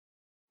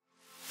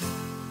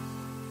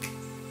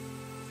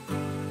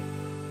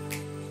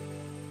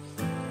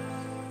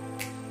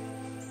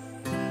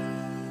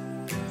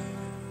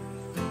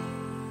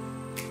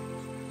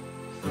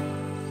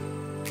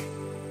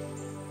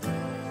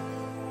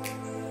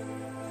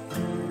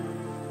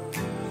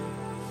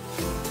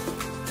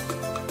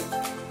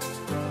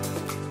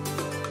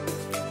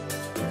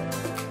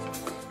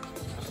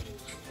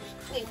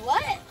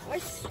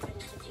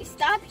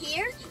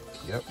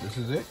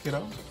This is it,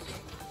 kiddo?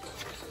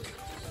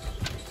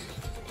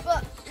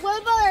 But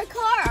what about our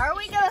car? Are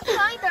we gonna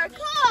find our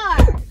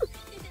car?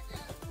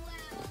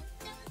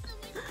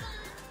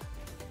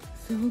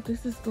 So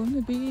this is going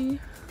to be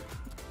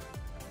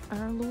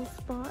our little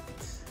spot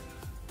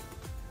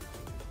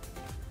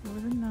for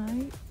the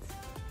night.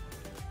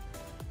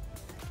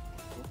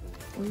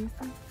 What do you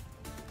think?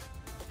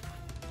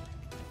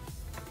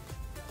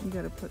 You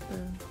gotta put the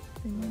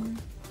thing in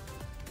there.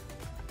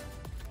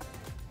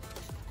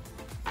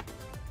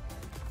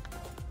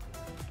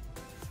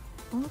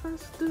 All that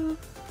stuff.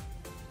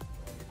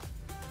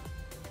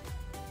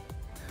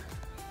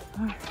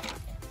 All right.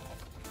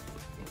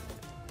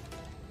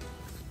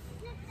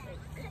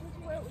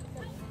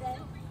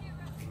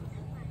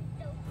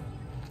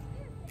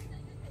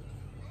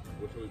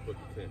 Where should we put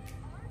the tent?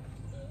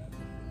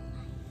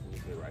 We'll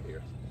put it right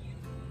here.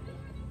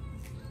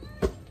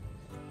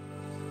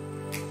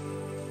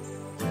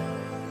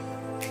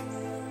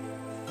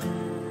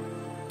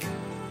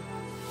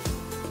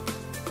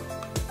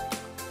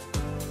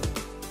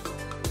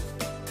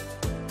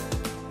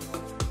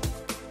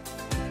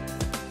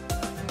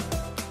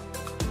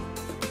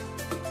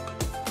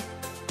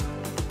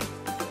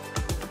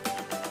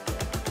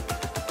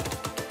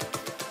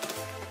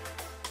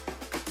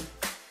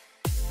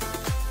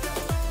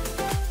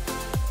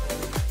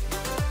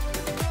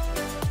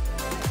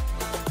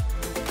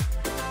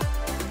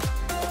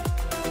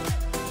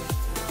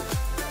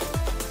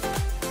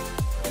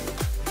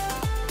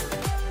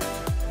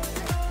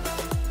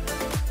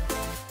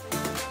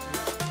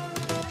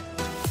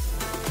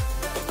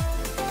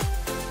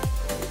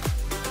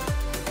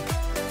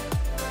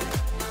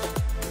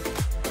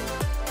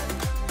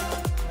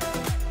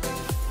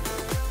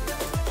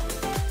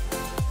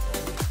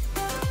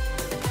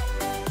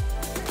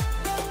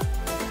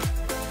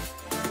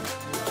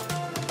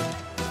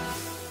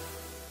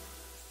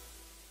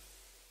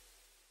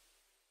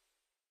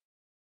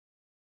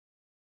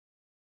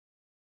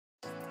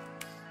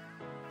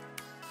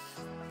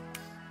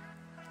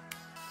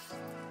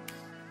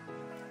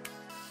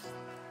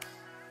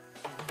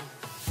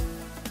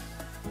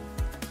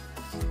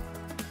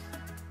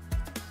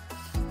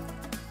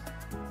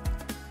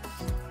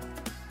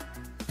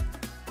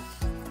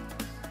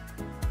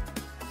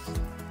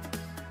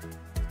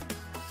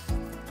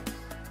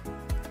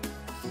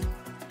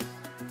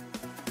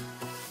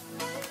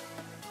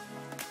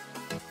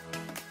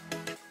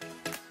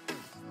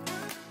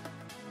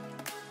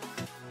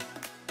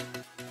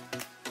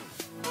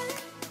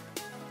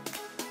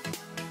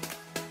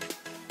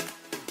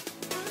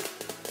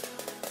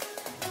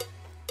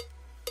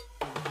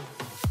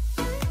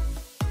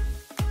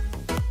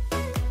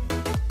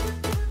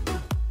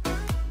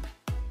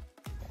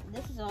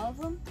 All of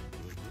them?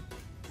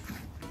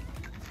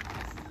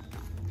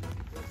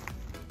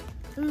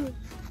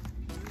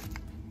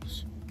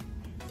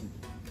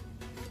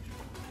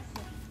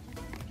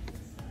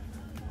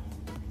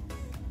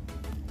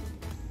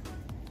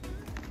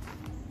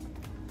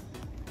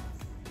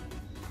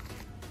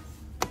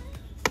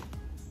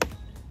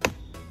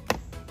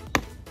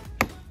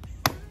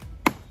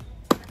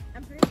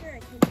 I'm pretty sure I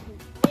can do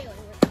Bailey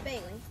with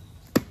Bailey.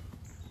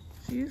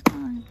 She's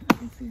fine. I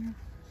can see her.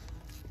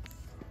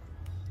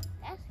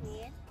 That's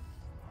weird.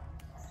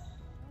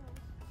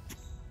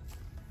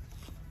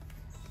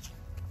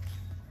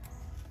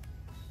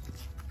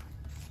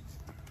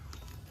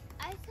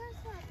 I saw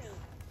something.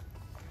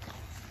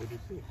 What did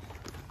you see?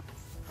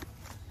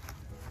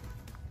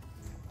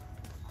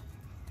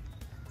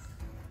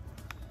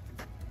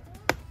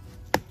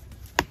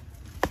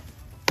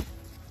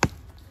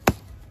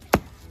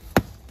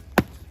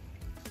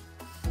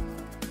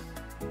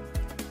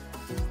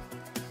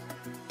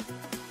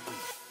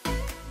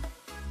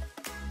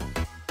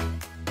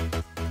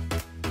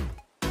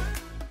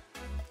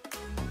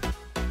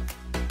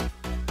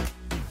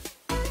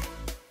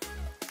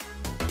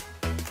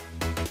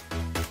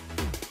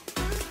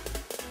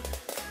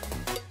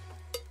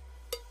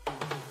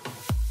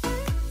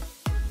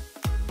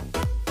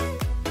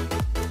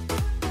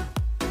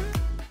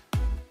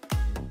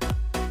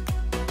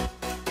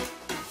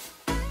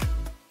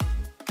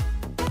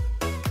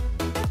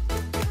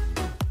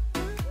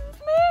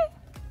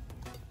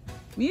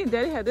 Me and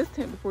Daddy had this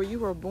tent before you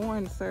were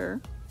born,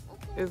 sir.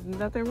 Okay. There's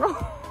nothing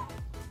wrong.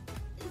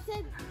 It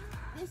said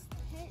this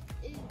tent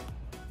is...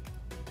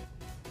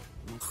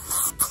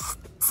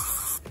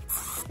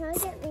 Can I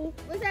get me?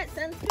 Was that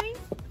sunscreen?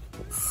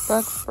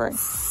 Bug spray.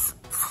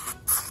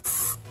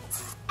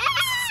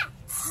 Ah!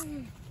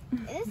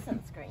 It is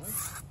sunscreen.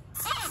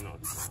 No,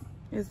 it's not.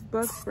 It's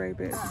bug spray,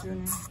 baby,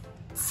 Junior.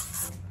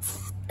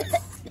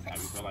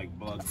 Have you felt like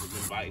bugs have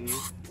been biting you?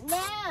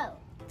 No!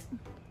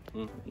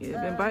 Yeah,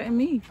 it's been biting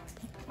me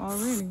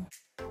already.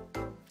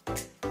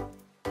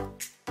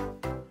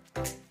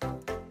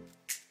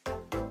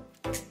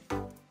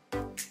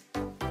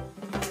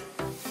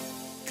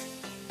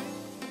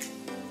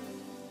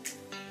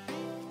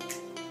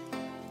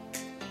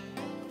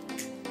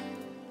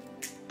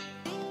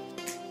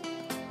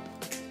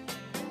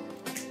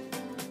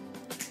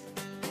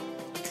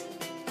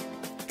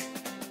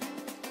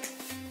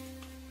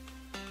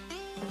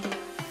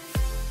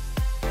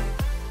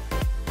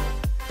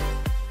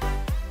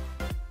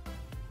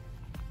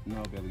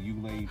 Billy, you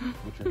lay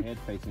with your head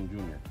facing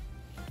Junior.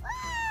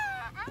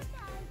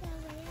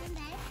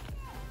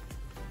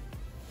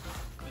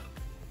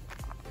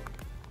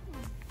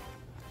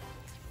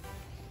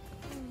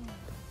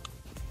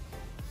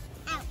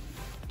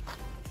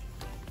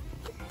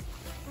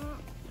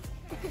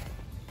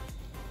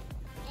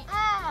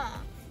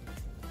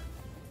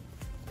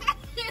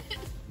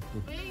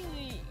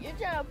 Baby, you're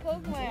trying to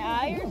poke my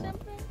eye or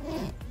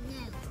something?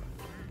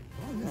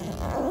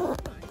 No.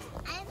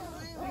 I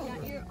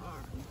got your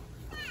arm.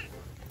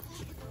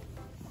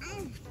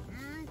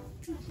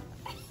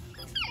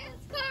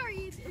 Sorry,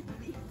 you did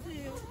me too.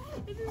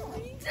 You did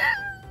me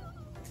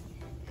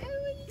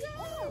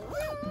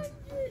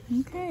too.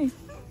 Okay.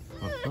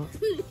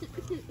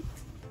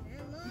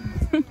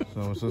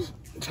 So it's just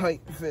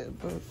tight fit,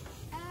 but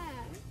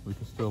we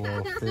can still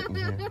all fit in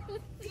here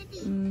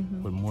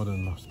with more than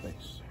enough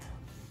space.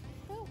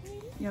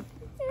 Yep.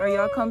 Are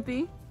y'all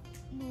comfy?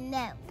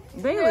 No.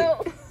 Bailey,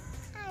 No.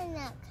 I'm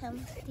not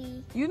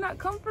comfy. you not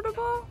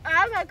comfortable?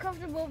 I'm not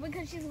comfortable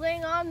because she's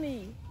laying on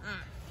me.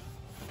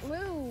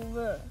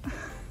 Move.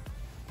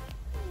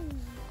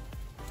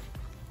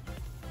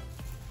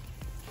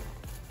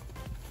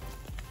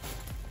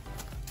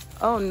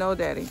 Oh no,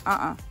 Daddy.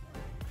 Yeah,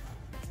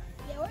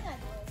 we're not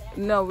doing that.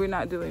 No, we're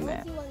not doing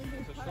that. You want to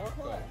do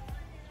parkour?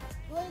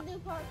 You want to do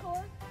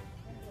parkour?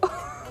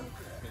 Can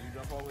you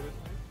jump over this thing?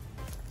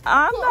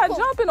 I'm not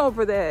jumping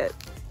over that.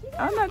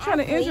 I'm not trying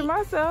to injure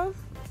myself.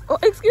 Oh,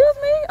 excuse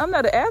me? I'm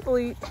not an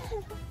athlete.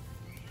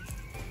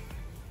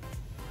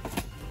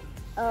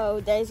 Oh,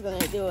 Daddy's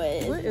gonna do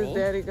it. What is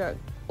Daddy got?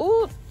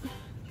 Ooh.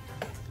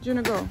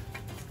 Junior, go.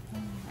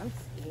 I'm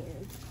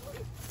scared.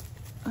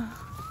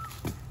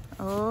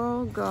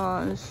 Oh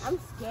gosh. I'm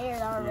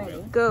scared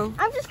already. Go.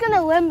 I'm just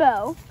gonna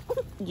limbo.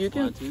 You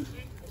can.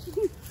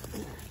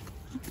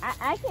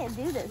 I can't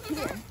do this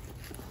here.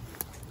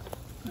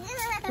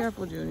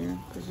 Careful, Junior,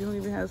 because you don't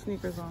even have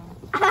sneakers on.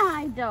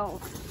 I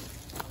don't.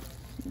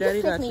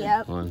 Daddy Pick got me you.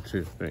 up. 1,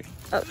 2, 3.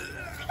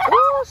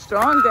 Oh,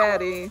 strong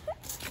Daddy.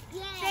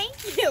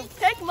 Thank you.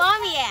 Pick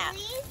mommy up.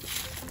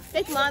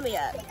 Pick mommy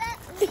up.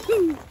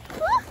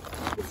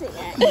 Say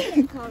that. You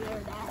can't call her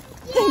that.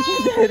 Thank you,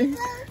 Daddy.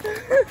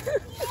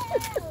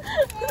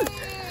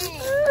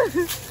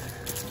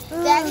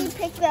 Daddy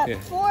picked up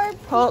 4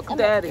 Hulk people.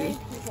 Daddy.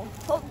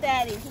 Hulk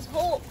Daddy. He's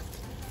Hulk.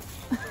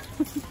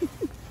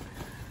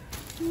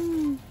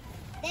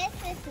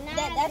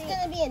 That's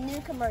gonna be a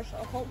new commercial.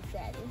 Hulk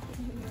Daddy.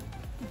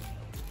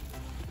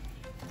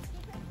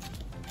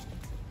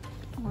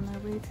 On our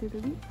way to the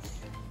beach.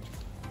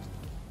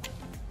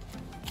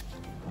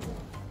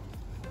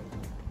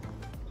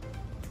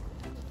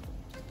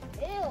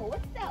 Ew,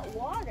 what's that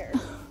water?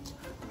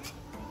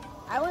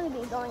 I wouldn't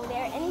be going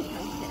there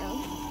anytime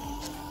soon.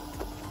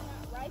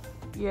 Right?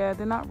 Yeah,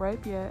 they're not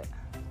ripe yet.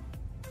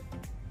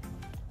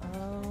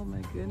 Oh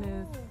my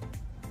goodness.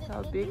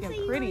 How big and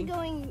pretty. You were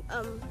going,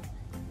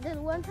 the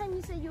one time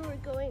you said you were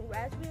going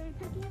raspberry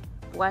picking?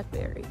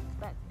 Blackberry.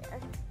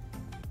 Blackberry.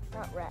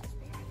 Not raspberry.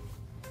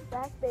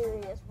 Raspberry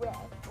is red.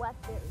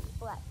 Blackberry is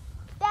black.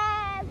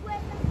 Dad,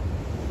 where's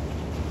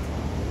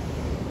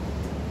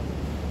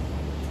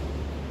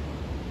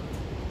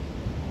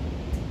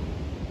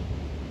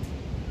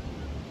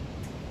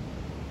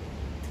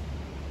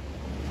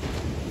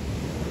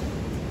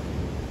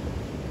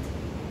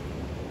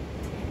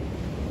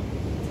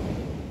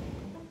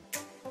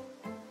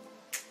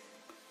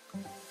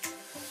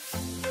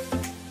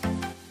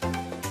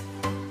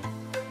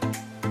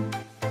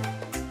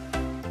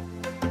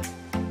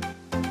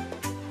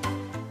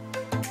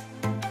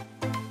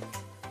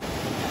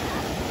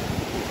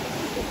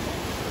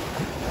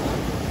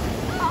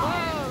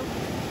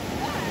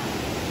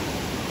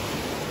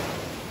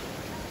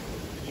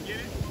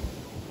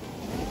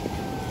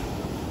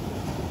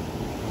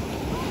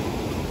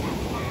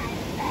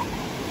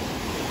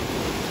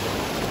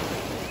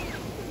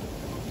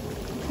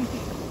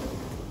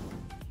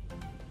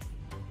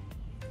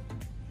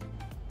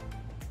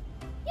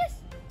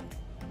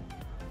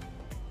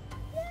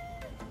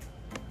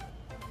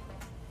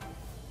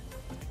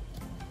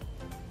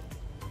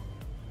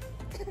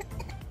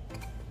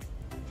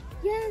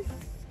Yes,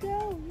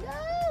 go.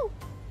 No!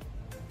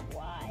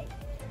 Why?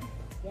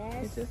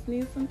 Yes. It just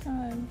needs some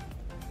time.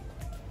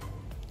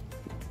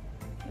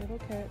 It'll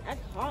catch.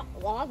 That's hot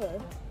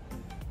lava.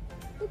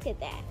 Look at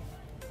that.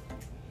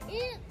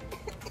 Ew.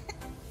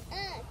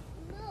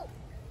 Smoke.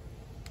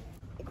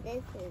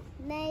 This is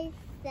nice,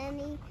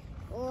 sunny,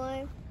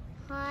 warm,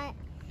 hot,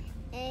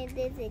 and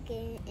this is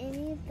getting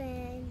any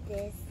than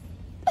this.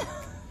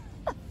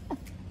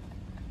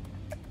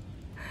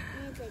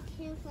 And the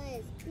campfire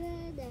is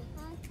good, the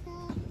hot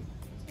tub,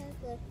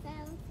 chocolate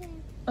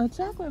fountain, A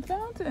chocolate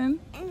fountain?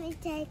 and we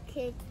take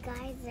a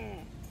geyser.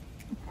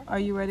 Are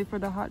you ready for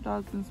the hot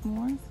dogs and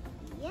s'mores?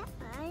 Yeah,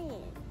 I am.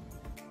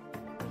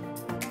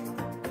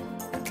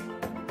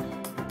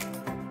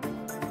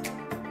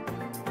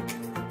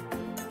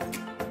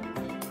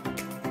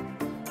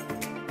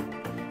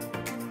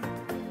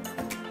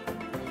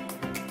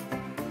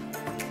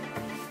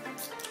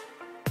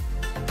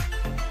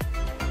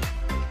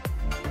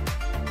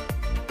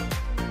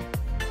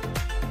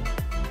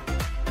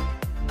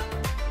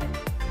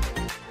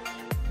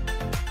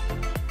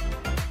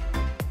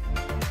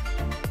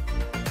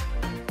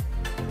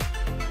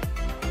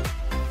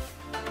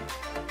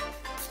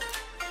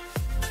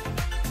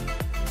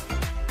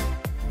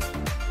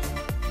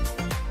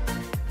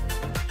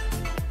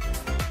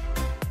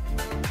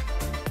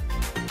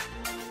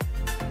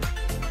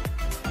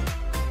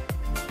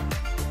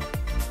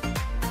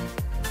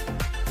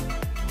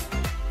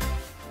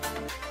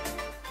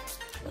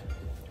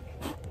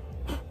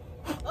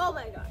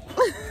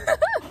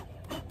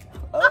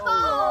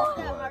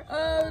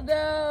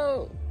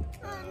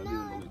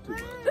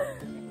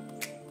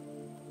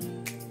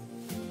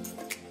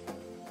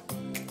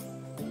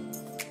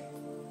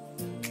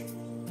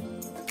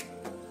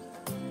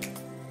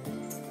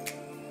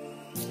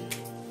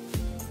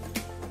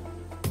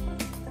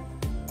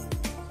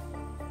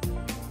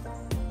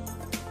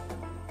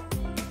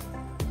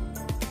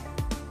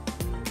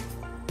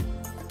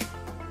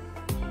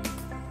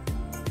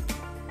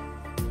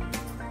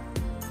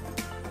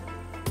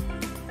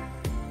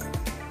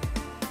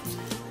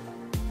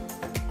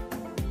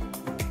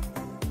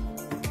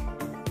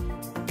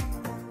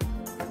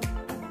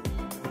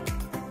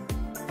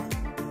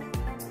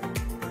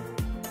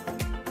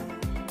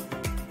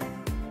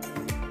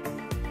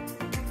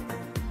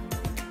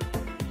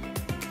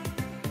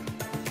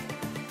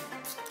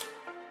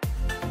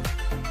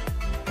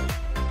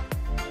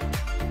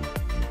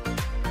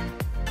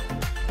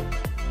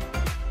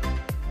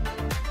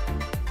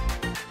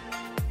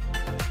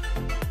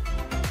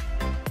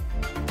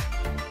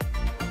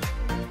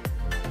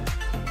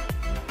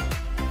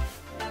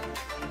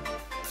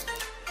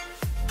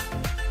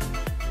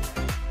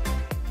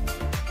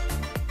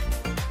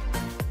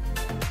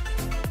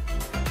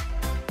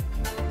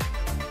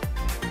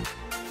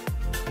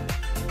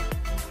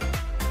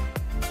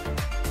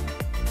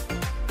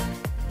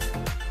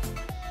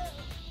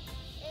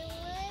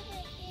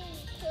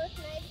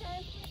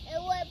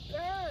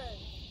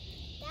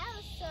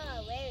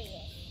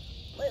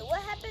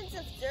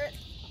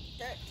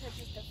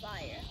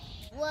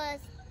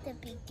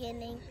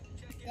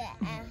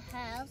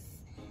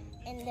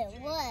 there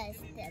was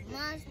the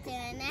monster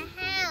in the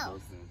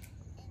house.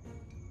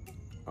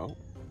 Oh,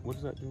 what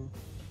is that doing?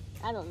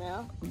 I don't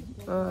know.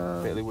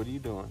 Bailey, what are you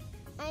doing?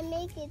 I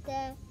make it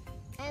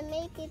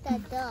a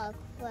dog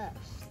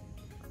first.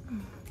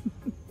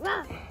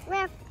 Ruff,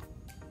 ruff.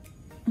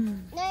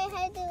 Now you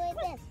have to do it like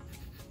this.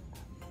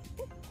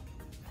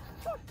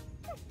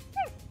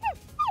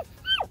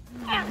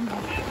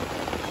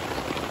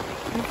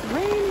 It's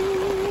raining.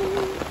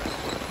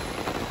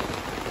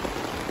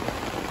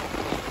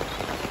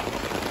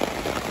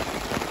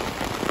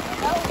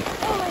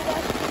 Oh my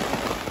gosh.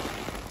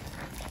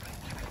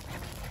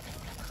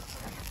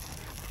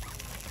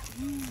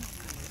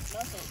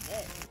 Smells so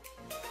good.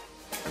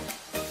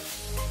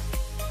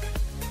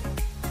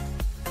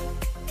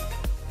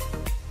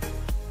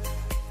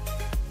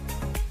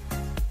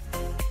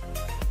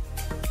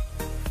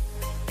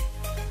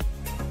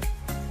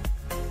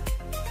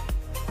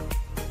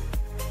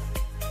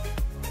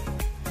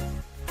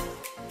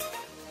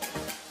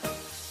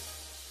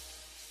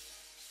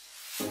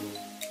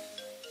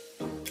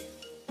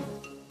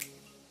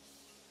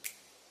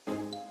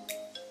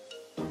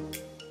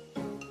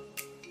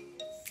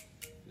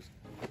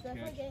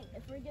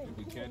 If we're getting If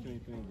we catch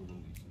anything, we'll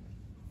release it.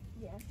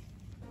 yeah,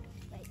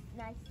 like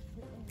nice,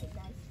 in a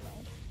nice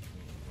way.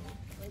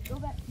 Wait, go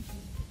back.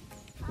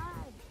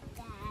 Oh,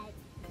 Dad.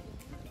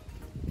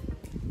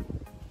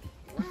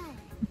 Why?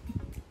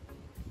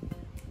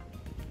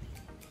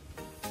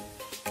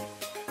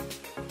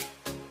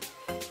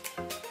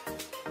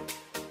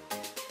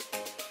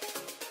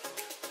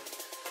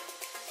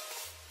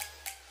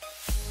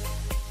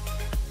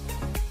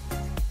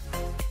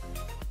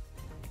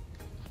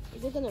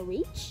 Is it gonna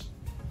reach?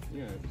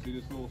 Yeah, see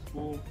this little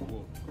spool?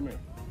 Well, come here.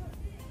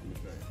 Let me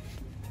show you.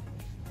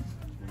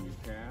 When you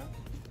cast,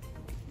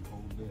 you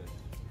hold this.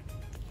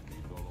 And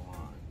you throw the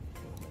line.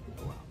 It'll make it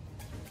go out.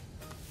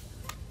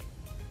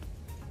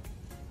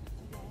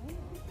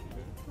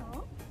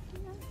 Oh,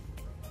 yeah.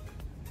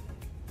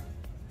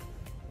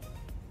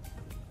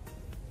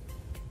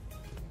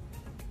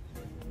 So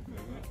you want to do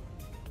that?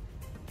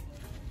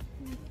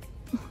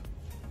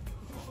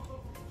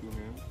 2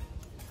 hands.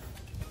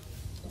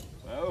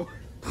 Oh!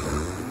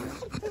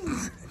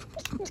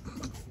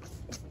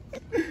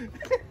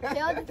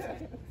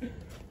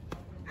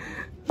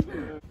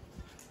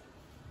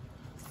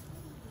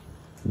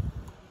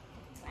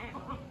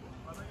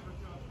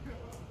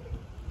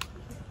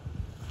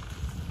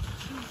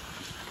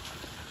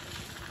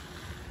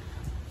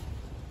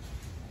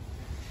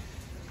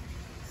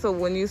 So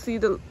when you see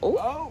the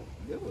Oh!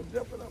 They were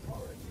jumping up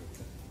already.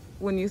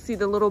 when you see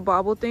the little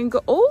bobble thing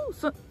go, oh,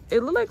 so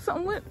it looked like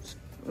something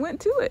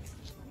went to it.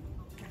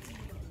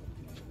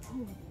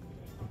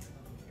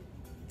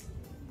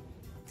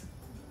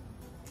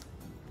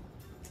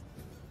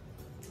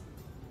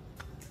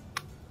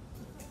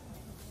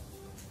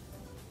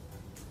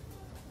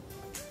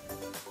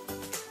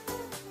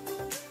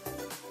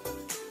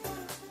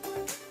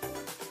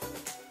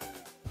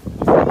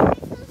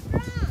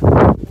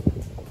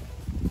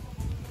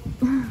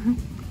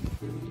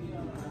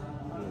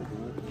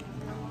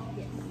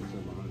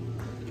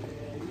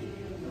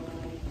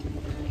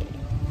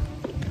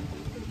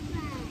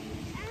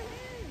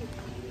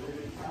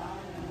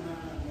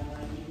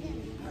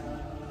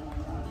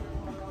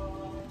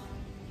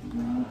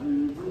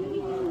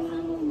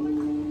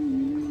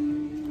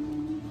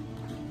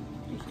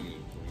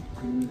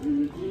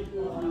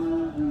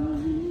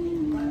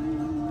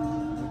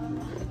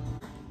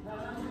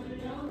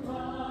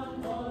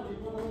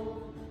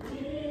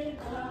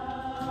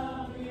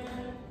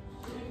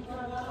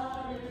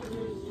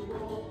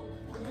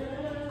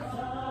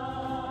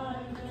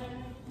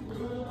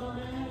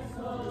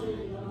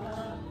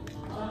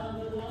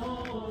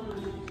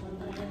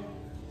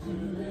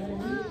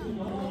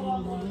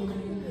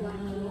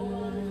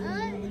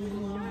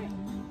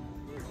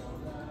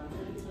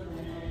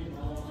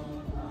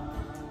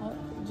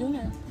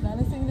 Junior,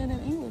 Lannie singing it in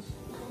English.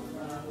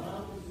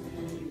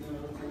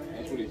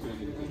 That's what he said.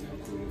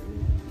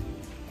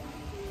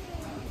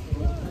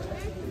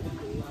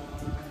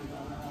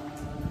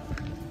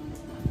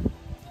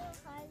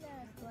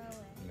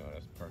 No,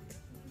 that's perfect.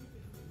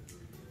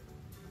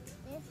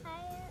 This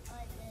higher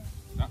or this?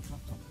 Stop,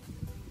 stop, stop.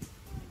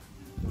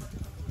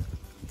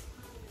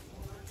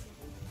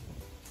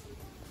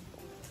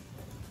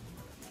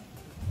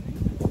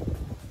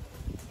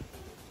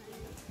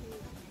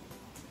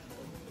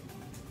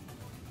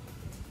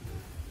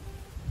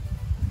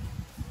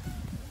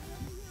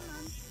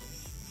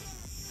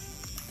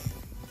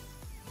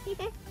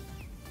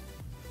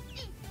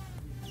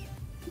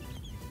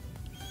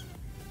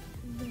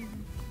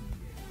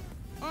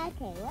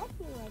 Okay, let's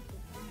see what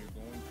When you're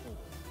going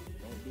forward,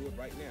 don't do it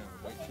right now.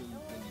 Wait till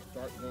when you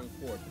start going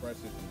forward, press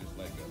it and just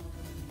let go.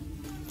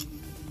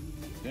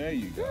 There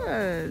you go.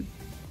 Good.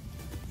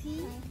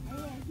 See?